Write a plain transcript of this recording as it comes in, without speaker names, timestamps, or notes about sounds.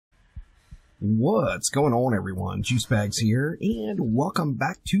What's going on, everyone? Juicebags here, and welcome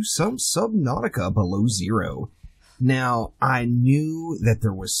back to some Subnautica Below Zero. Now, I knew that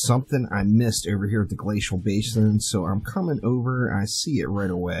there was something I missed over here at the Glacial Basin, so I'm coming over. I see it right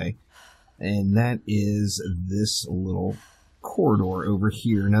away, and that is this little corridor over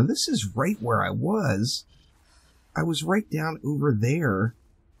here. Now, this is right where I was. I was right down over there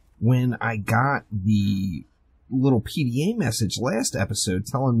when I got the little PDA message last episode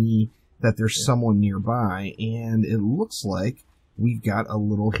telling me that there's someone nearby, and it looks like we've got a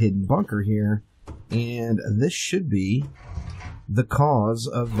little hidden bunker here, and this should be the cause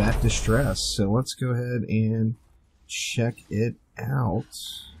of that distress. So let's go ahead and check it out.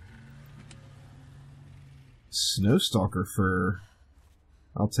 Snowstalker fur.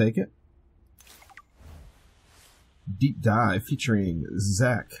 I'll take it. Deep dive featuring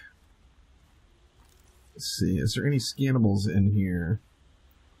Zach. Let's see, is there any scannables in here?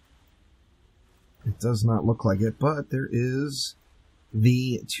 It does not look like it, but there is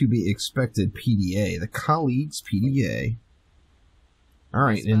the to-be-expected PDA, the colleagues PDA. All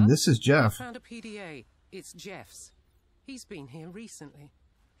right, and this is Jeff. I found a PDA. It's Jeff's. He's been here recently.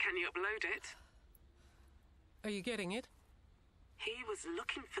 Can you upload it? Are you getting it? He was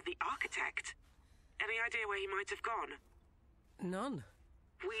looking for the architect. Any idea where he might have gone? None.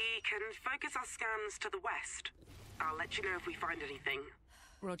 We can focus our scans to the west. I'll let you know if we find anything.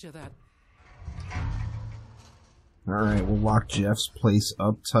 Roger that. Alright, we'll lock Jeff's place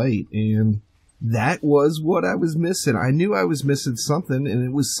up tight, and that was what I was missing. I knew I was missing something, and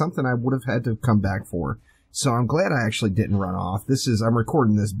it was something I would have had to come back for. So I'm glad I actually didn't run off. I'm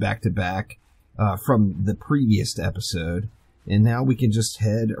recording this back-to-back from the previous episode, and now we can just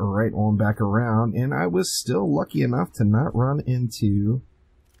head right on back around, and I was still lucky enough to not run into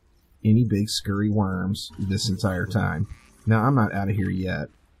any big scurry worms this entire time. Now, I'm not out of here yet.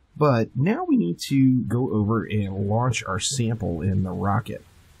 But now we need to go over and launch our sample in the rocket.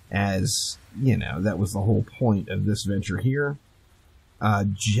 As, you know, that was the whole point of this venture here.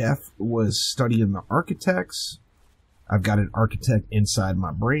 Jeff was studying the architects. I've got an architect inside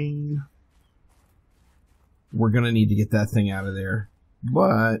my brain. We're going to need to get that thing out of there.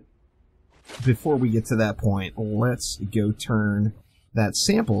 But before we get to that point, let's go turn that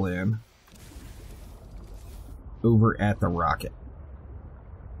sample in over at the rocket.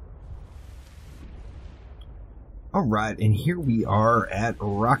 Alright, and here we are at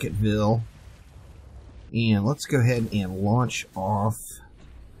Rocketville, and let's go ahead and launch off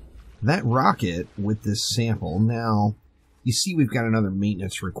that rocket with this sample. Now, you see we've got another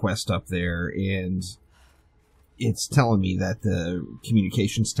maintenance request up there, and it's telling me that the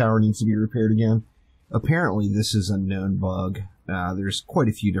communications tower needs to be repaired again. Apparently this is a known bug. There's quite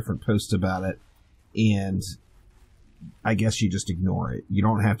a few different posts about it, and I guess you just ignore it. You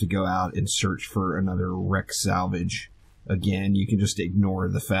don't have to go out and search for another wreck salvage again. You can just ignore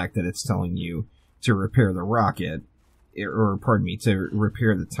the fact that it's telling you to repair the rocket, or pardon me, to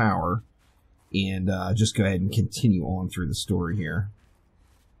repair the tower, and just go ahead and continue on through the story here.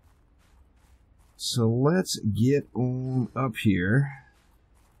 So let's get on up here.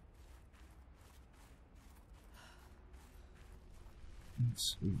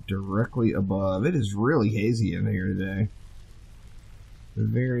 It's directly above. It is really hazy in here today.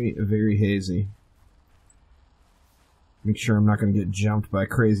 Very, very hazy. Make sure I'm not going to get jumped by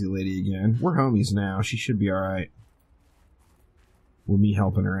Crazy Lady again. We're homies now. She should be alright with me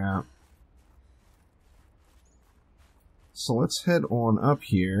helping her out. So let's head on up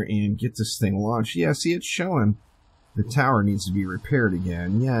here and get this thing launched. Yeah, see, it's showing the tower needs to be repaired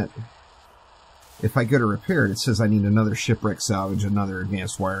again, yet if I go to repair it, it says I need another shipwreck salvage, another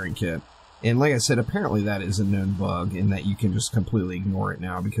advanced wiring kit. And like I said, apparently that is a known bug, and that you can just completely ignore it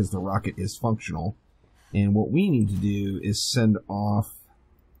now because the rocket is functional. And what we need to do is send off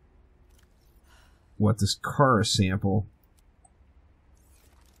this Kara sample.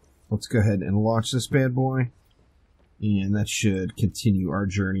 Let's go ahead and launch this bad boy, and that should continue our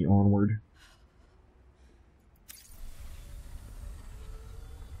journey onward.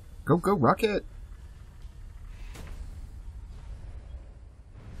 Go, go, rocket!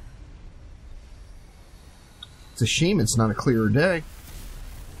 It's a shame it's not a clearer day.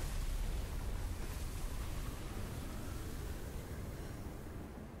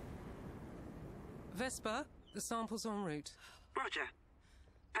 Vesper, the sample's en route. Roger.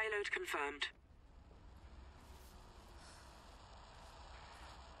 Payload confirmed.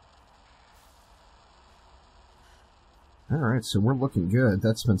 Alright, so we're looking good.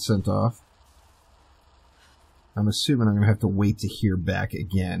 That's been sent off. I'm assuming I'm going to have to wait to hear back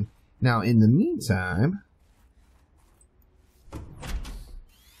again. Now, in the meantime,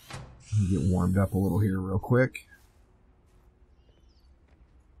 Get warmed up a little here real quick.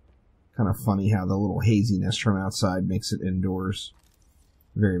 Kind of funny how the little haziness from outside makes it indoors.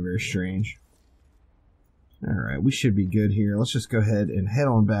 Very, very strange. Alright, we should be good here. Let's just go ahead and head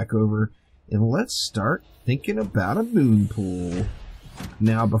on back over. And let's start thinking about a moon pool.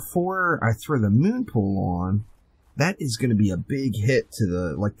 Now, before I throw the moon pool on, that is going to be a big hit to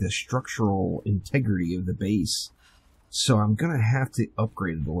the structural integrity of the base. So I'm going to have to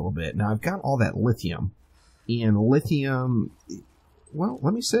upgrade it a little bit. Now, I've got all that lithium. And lithium, well,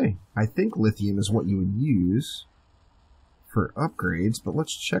 let me see. I think lithium is what you would use for upgrades, but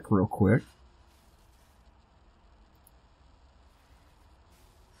let's check real quick.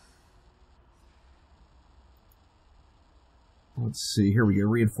 Let's see, here we go,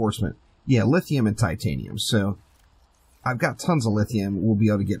 reinforcement. Yeah, lithium and titanium. So I've got tons of lithium. We'll be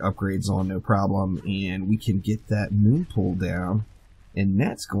able to get upgrades on, no problem. And we can get that moon pool down. And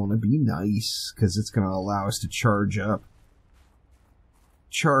that's going to be nice, because it's going to allow us to charge up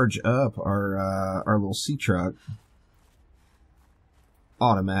our little sea truck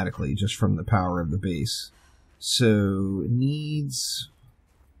automatically, just from the power of the base. So it needs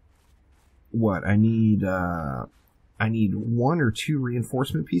what? I need 1 or 2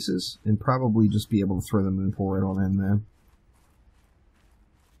 reinforcement pieces, and probably just be able to throw the moon pool right on in there.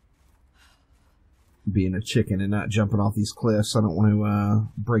 Being a chicken and not jumping off these cliffs, I don't want to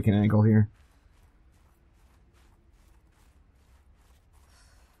break an ankle here.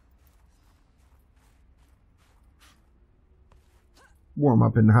 Warm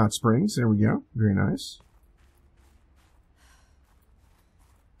up in the hot springs. There we go. Very nice.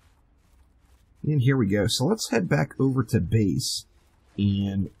 And here we go. So let's head back over to base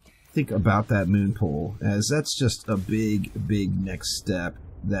and think about that moon pool, as that's just a big, big next step.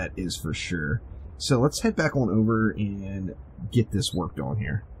 That is for sure. So let's head back on over and get this worked on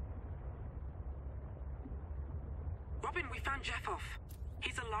here. Robin, we found Jeff off.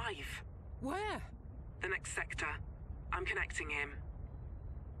 He's alive. Where? The next sector. I'm connecting him.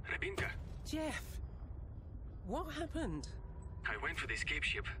 Rabinka, Jeff. What happened? I went for the escape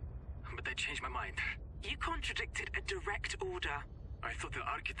ship, but I changed my mind. You contradicted a direct order. I thought the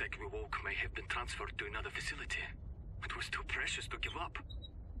architect we woke may have been transferred to another facility. It was too precious to give up.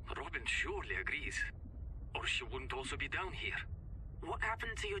 Robin surely agrees, or she wouldn't also be down here. What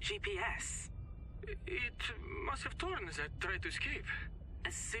happened to your GPS? It must have torn as I tried to escape.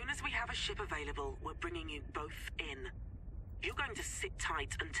 As soon as we have a ship available, we're bringing you both in. You're going to sit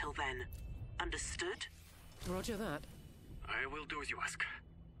tight until then. Understood? Roger that. I will do as you ask.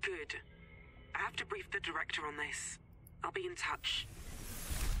 Good. I have to brief the director on this. I'll be in touch.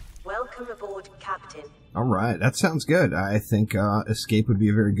 Welcome aboard, Captain. Alright, that sounds good. I think escape would be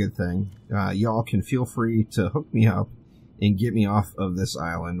a very good thing. Y'all can feel free to hook me up and get me off of this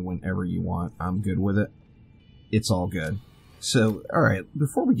island whenever you want. I'm good with it. It's all good. So, alright,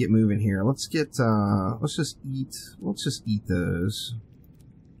 before we get moving here, let's get, let's just eat those.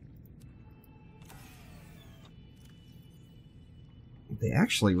 They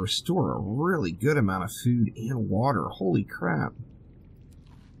actually restore a really good amount of food and water. Holy crap.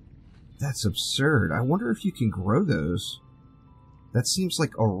 That's absurd. I wonder if you can grow those. That seems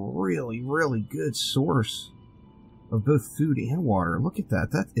like a really, really good source of both food and water. Look at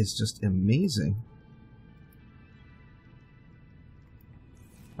that. That is just amazing.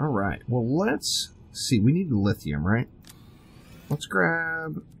 Alright, well let's see. We need lithium, right? Let's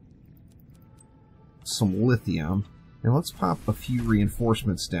grab some lithium. And let's pop a few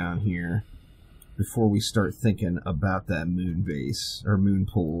reinforcements down here before we start thinking about that moon base, or moon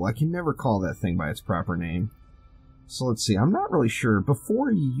pool. I can never call that thing by its proper name. So let's see, I'm not really sure.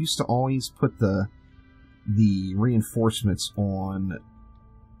 Before, you used to always put the reinforcements on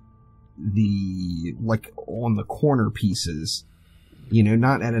on the corner pieces. You know,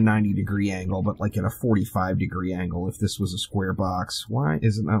 not at a 90-degree angle, but like at a 45-degree angle if this was a square box. Why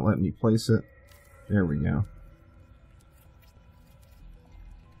is it not letting me place it? There we go.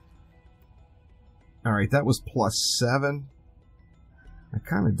 Alright, that was +7. I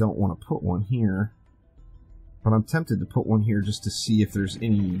kind of don't want to put one here. But I'm tempted to put one here just to see if there's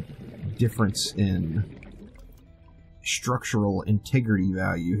any difference in structural integrity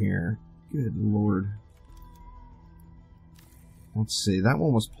value here. Good lord. Let's see, that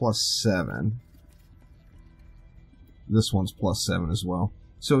one was +7. This one's +7 as well.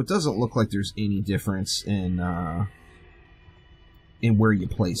 So it doesn't look like there's any difference in where you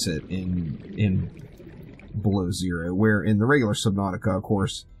place it in below 0. Where in the regular Subnautica, of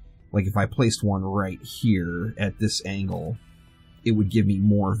course, like if I placed one right here at this angle, it would give me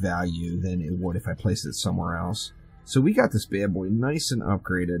more value than it would if I placed it somewhere else. So we got this bad boy nice and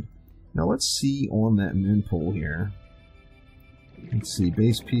upgraded. Now let's see on that moon pool here. Let's see,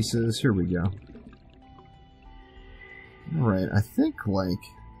 base pieces. Here we go. Alright, I think, like...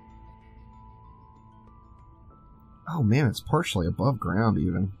 Oh man, it's partially above ground,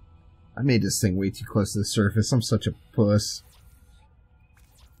 even. I made this thing way too close to the surface. I'm such a puss.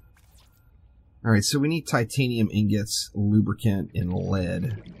 Alright, so we need titanium ingots, lubricant, and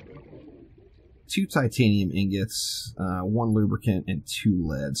lead. 2 titanium ingots, 1 lubricant, and 2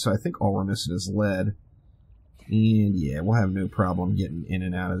 lead. So I think all we're missing is lead. And yeah, we'll have no problem getting in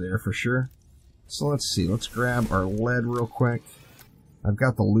and out of there for sure. So let's see, let's grab our lead real quick. I've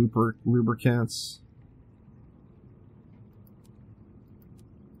got the lubricants.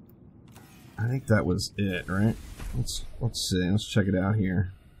 I think that was it, right? Let's see, let's check it out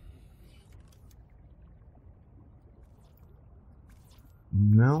here.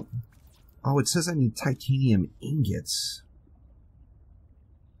 No. Oh, it says I need titanium ingots.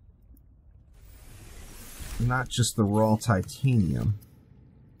 Not just the raw titanium.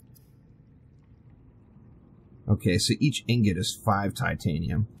 Okay, so each ingot is 5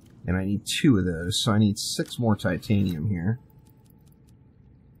 titanium. And I need 2 of those, so I need 6 more titanium here.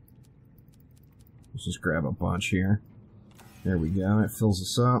 Let's just grab a bunch here. There we go, it fills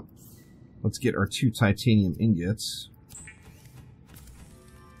us up. Let's get our 2 titanium ingots.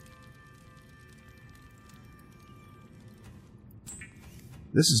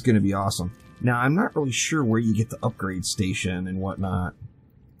 This is going to be awesome. Now, I'm not really sure where you get the upgrade station and whatnot.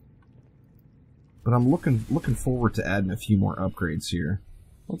 But I'm looking forward to adding a few more upgrades here.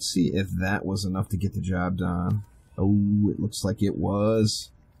 Let's see if that was enough to get the job done. Oh, it looks like it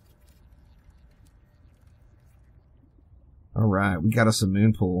was. Alright, we got us a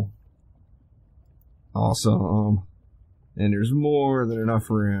moon pool. Awesome. And there's more than enough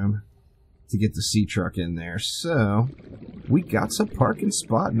room to get the sea truck in there. So, we got some parking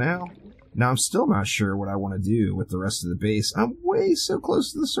spot now. Now, I'm still not sure what I want to do with the rest of the base. I'm way so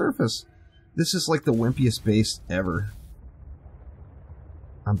close to the surface. This is like the wimpiest base ever.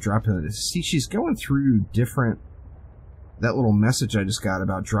 I'm dropping it. See, she's going through different... That little message I just got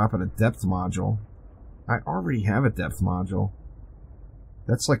about dropping a depth module. I already have a depth module.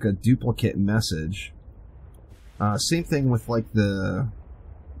 That's like a duplicate message. Same thing with like the...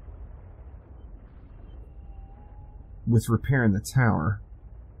 with repairing the tower.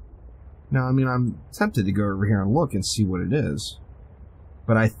 Now, I mean, I'm tempted to go over here and look and see what it is.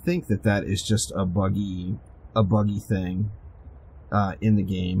 But I think that that is just a buggy thing in the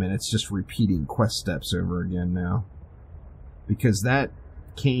game, and it's just repeating quest steps over again now. Because that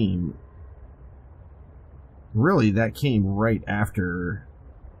came... Really, that came right after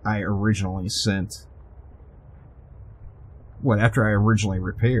I originally sent... What, after I originally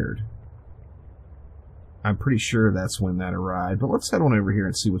repaired? I'm pretty sure that's when that arrived. But let's head on over here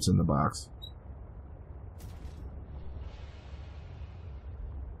and see what's in the box.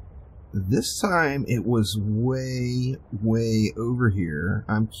 This time it was way, way over here.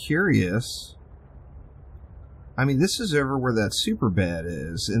 I'm curious. I mean, this is over where that super bad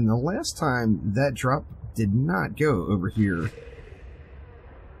is. And the last time that drop did not go over here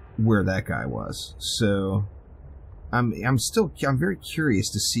where that guy was. So I'm very curious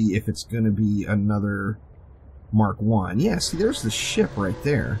to see if it's going to be another Mark 1. Yeah, see, there's the ship right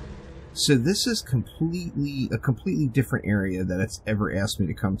there. So this is a completely different area that it's ever asked me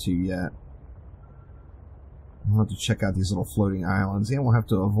to come to yet. I'll have to check out these little floating islands. And we'll have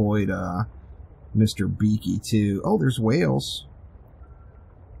to avoid Mr. Beaky too. Oh, there's whales.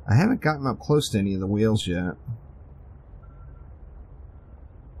 I haven't gotten up close to any of the whales yet.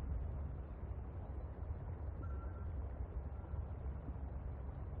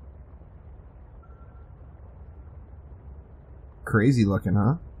 Crazy looking,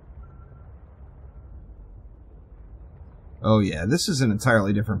 huh? Oh yeah, this is an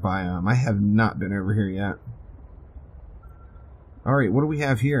entirely different biome. I have not been over here yet. Alright, what do we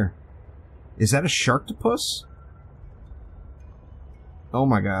have here? Is that a sharktopus? Oh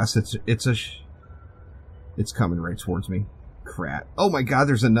my gosh, it's coming right towards me. Crap. Oh my god,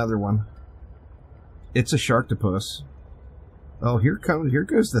 there's another one. It's a sharktopus. Oh, here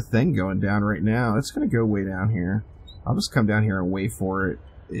goes the thing going down right now. It's gonna go way down here. I'll just come down here and wait for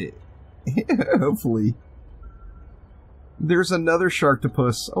it. Hopefully. There's another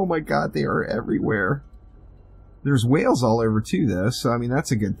sharktopus. Oh my god, they are everywhere. There's whales all over too, though, so I mean,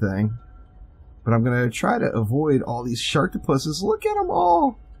 that's a good thing. But I'm going to try to avoid all these sharktopuses. Look at them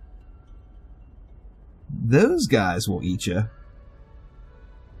all! Those guys will eat you. Let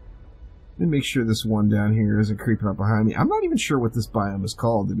me make sure this one down here isn't creeping up behind me. I'm not even sure what this biome is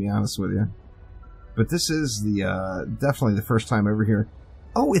called, to be honest with you. But this is the definitely the first time over here.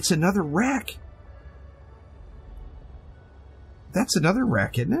 Oh, it's another wreck. That's another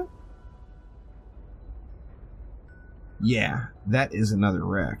wreck, isn't it? Yeah, that is another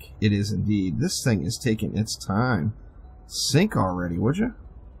wreck. It is indeed. This thing is taking its time. Sink already, would you?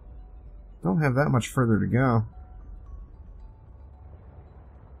 Don't have that much further to go.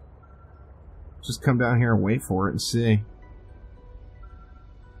 Just come down here and wait for it and see.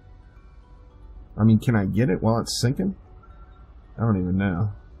 I mean, can I get it while it's sinking? I don't even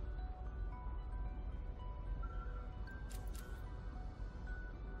know.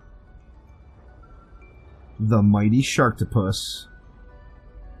 The mighty Sharktopus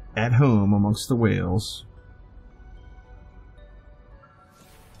at home amongst the whales.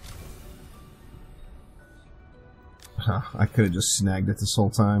 I could have just snagged it this whole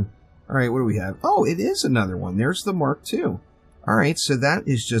time. Alright, what do we have? Oh, it is another one. There's the Mark II. Alright, so that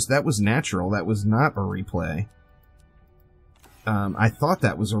is just, that was natural. That was not a replay. I thought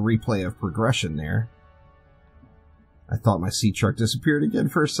that was a replay of progression there. I thought my sea truck disappeared again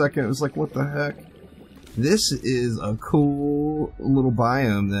for a second. It was like, what the heck? This is a cool little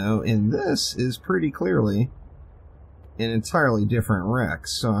biome, though, and this is pretty clearly an entirely different wreck.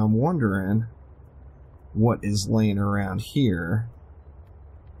 So I'm wondering what is laying around here.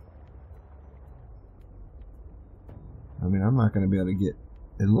 I mean, I'm not going to be able to get...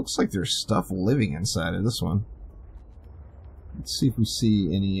 It looks like there's stuff living inside of this one. Let's see if we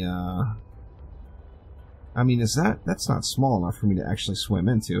see any, I mean, is that... That's not small enough for me to actually swim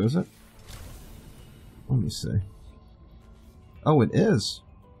into, is it? Let me see. Oh, it is.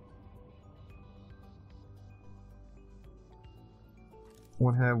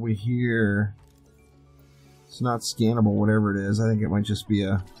 What have we here? It's not scannable, whatever it is. I think it might just be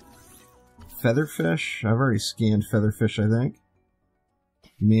a featherfish. I've already scanned featherfish, I think.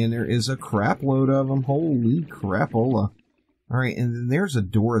 Man, there is a crap load of them. Holy crapola. Alright, and then there's a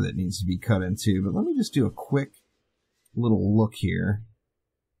door that needs to be cut into, but let me just do a quick little look here.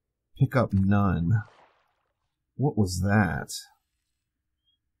 Pick up none. What was that?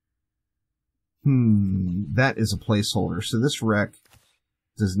 That is a placeholder. So this wreck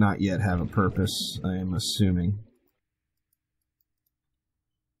does not yet have a purpose, I am assuming.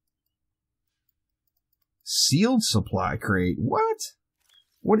 Sealed supply crate? What?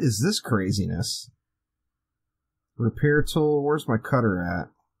 What is this craziness? Repair tool, where's my cutter at?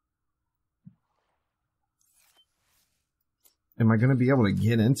 Am I going to be able to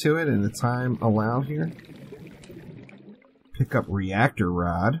get into it in the time allowed here? Pick up reactor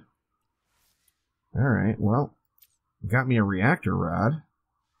rod. Alright, well, got me a reactor rod.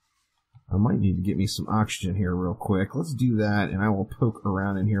 I might need to get me some oxygen here real quick. Let's do that, and I will poke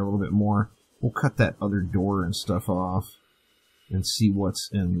around in here a little bit more. We'll cut that other door and stuff off and see what's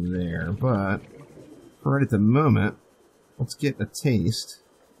in there. But right at the moment, let's get a taste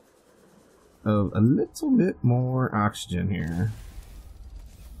of a little bit more oxygen here.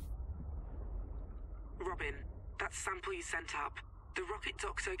 Robin, that sample you sent up, the rocket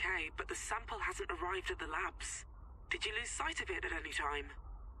dock's okay, but the sample hasn't arrived at the labs. Did you lose sight of it at any time?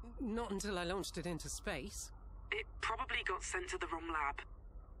 Not until I launched it into space. It probably got sent to the wrong lab.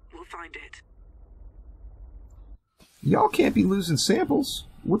 We'll find it. Y'all can't be losing samples.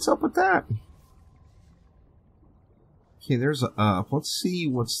 What's up with that? Okay, there's a up. Let's see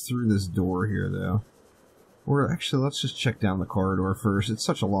what's through this door here, though. Or actually, let's just check down the corridor first. It's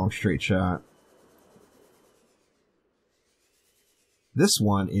such a long straight shot. This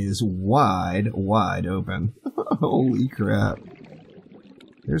one is wide open. Holy crap.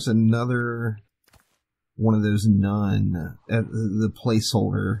 There's another one of those none, the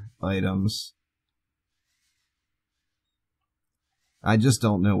placeholder items. I just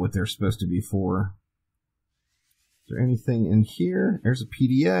don't know what they're supposed to be for. Is there anything in here? There's a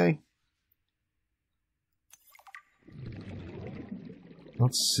PDA.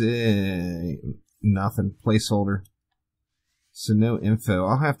 Let's see. Nothing. Placeholder. So no info.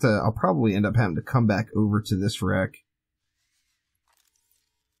 I'll probably end up having to come back over to this wreck.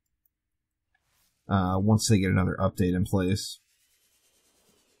 Once they get another update in place.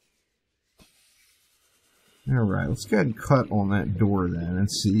 Alright, let's go ahead and cut on that door then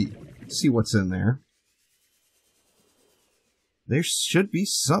and see what's in there. There should be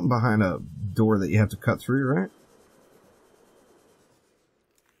something behind a door that you have to cut through, right?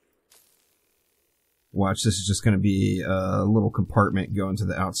 Watch, this is just going to be a little compartment going to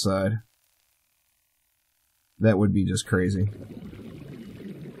the outside. That would be just crazy.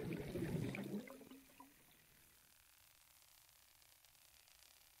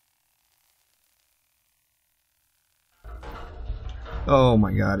 Oh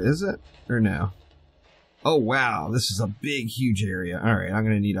my god, is it? Or no? Oh, wow. This is a big, huge area. Alright, I'm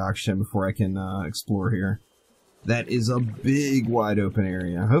going to need oxygen before I can explore here. That is a big, wide open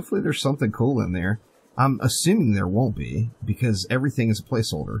area. Hopefully there's something cool in there. I'm assuming there won't be, because everything is a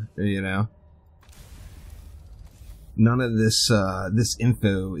placeholder, you know? None of this, this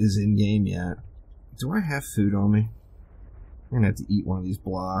info is in-game yet. Do I have food on me? I'm going to have to eat one of these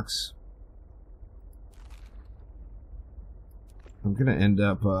blocks. I'm going to end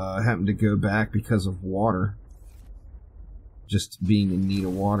up having to go back because of water. Just being in need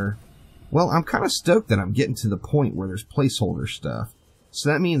of water. Well, I'm kind of stoked that I'm getting to the point where there's placeholder stuff. So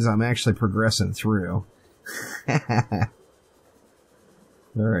that means I'm actually progressing through.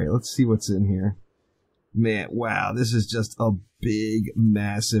 Alright, let's see what's in here. Man, wow, this is just a big,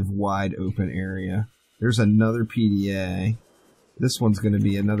 massive, wide open area. There's another PDA. This one's going to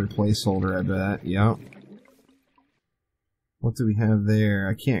be another placeholder, I bet. Yep. What do we have there?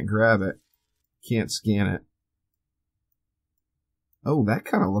 I can't grab it. Can't scan it. Oh, that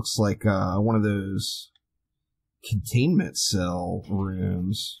kind of looks like one of those containment cell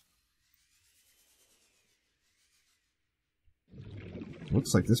rooms.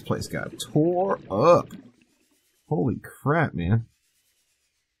 Looks like this place got tore up. Holy crap, man.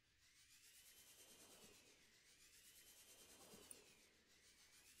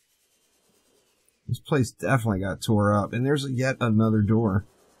 This place definitely got tore up. And there's yet another door.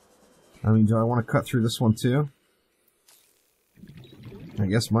 I mean, do I want to cut through this one too? I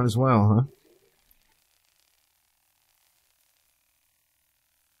guess might as well, huh?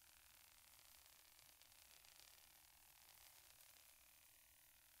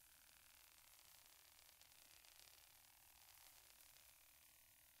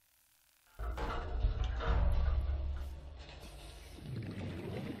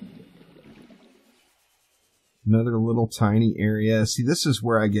 Another little tiny area. See, this is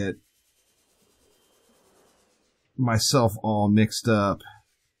where I get myself all mixed up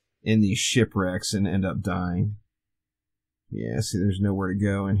in these shipwrecks and end up dying. Yeah, see, there's nowhere to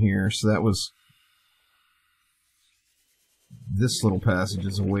go in here. So that was... This little passage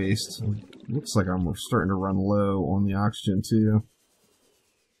is a waste. Looks like I'm starting to run low on the oxygen, too.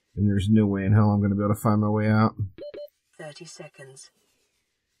 And there's no way in hell I'm going to be able to find my way out. 30 seconds.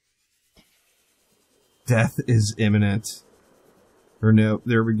 Death is imminent. Or no,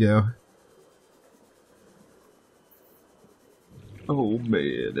 there we go. Oh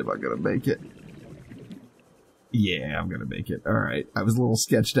man, am I gonna make it? Yeah, I'm gonna make it. Alright, I was a little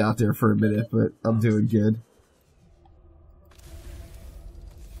sketched out there for a minute, but I'm doing good.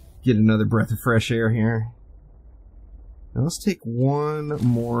 Get another breath of fresh air here. Now let's take one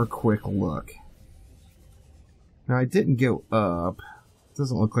more quick look. Now I didn't go up.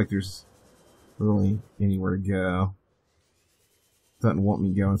 Doesn't look like there's really anywhere to go. Doesn't want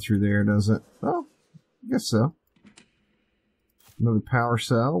me going through there, does it? Oh, I guess so. Another power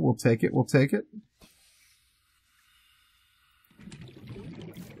cell. We'll take it. We'll take it.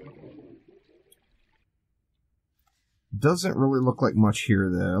 Doesn't really look like much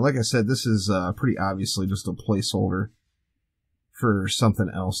here, though. Like I said, this is pretty obviously just a placeholder for something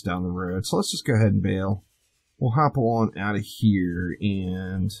else down the road. So let's just go ahead and bail. We'll hop on out of here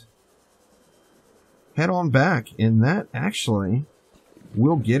and head on back. And that actually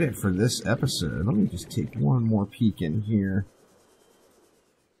will get it for this episode. Let me just take one more peek in here.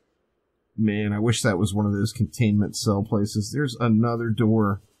 Man, I wish that was one of those containment cell places. There's another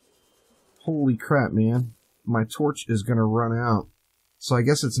door. Holy crap, man. My torch is going to run out. So I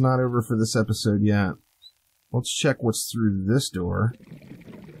guess it's not over for this episode yet. Let's check what's through this door.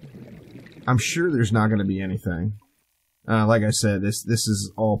 I'm sure there's not going to be anything. Like I said, this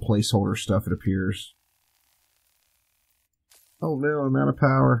is all placeholder stuff, it appears. Oh no, I'm out of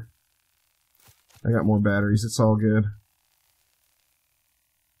power. I got more batteries, it's all good.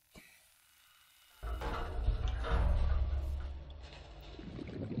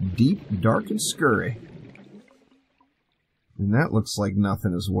 Deep, dark, and scurry. And that looks like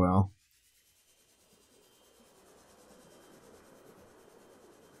nothing as well.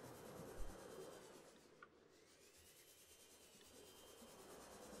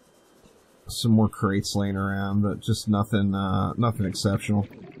 Some more crates laying around, but just nothing, nothing exceptional.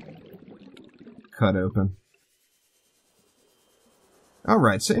 Cut open.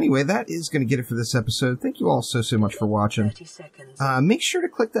 Alright, so anyway, that is going to get it for this episode. Thank you all so much for watching. 30 seconds. Make sure to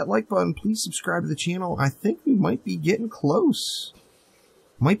click that like button. Please subscribe to the channel. I think we might be getting close.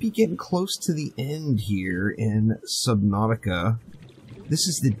 Might be getting close to the end here in Subnautica. This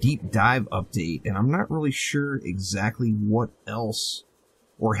is the deep dive update, and I'm not really sure exactly what else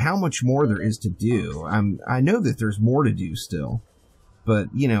or how much more there is to do. I know that there's more to do still, but,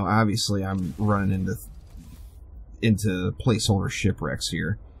 you know, obviously I'm running into into placeholder shipwrecks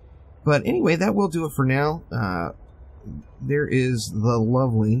here. But anyway, that will do it for now. There is the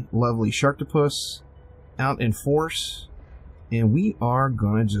lovely, lovely Sharktopus out in force. And we are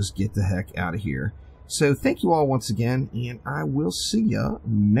going to just get the heck out of here. So thank you all once again, and I will see ya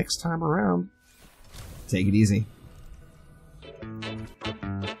next time around. Take it easy.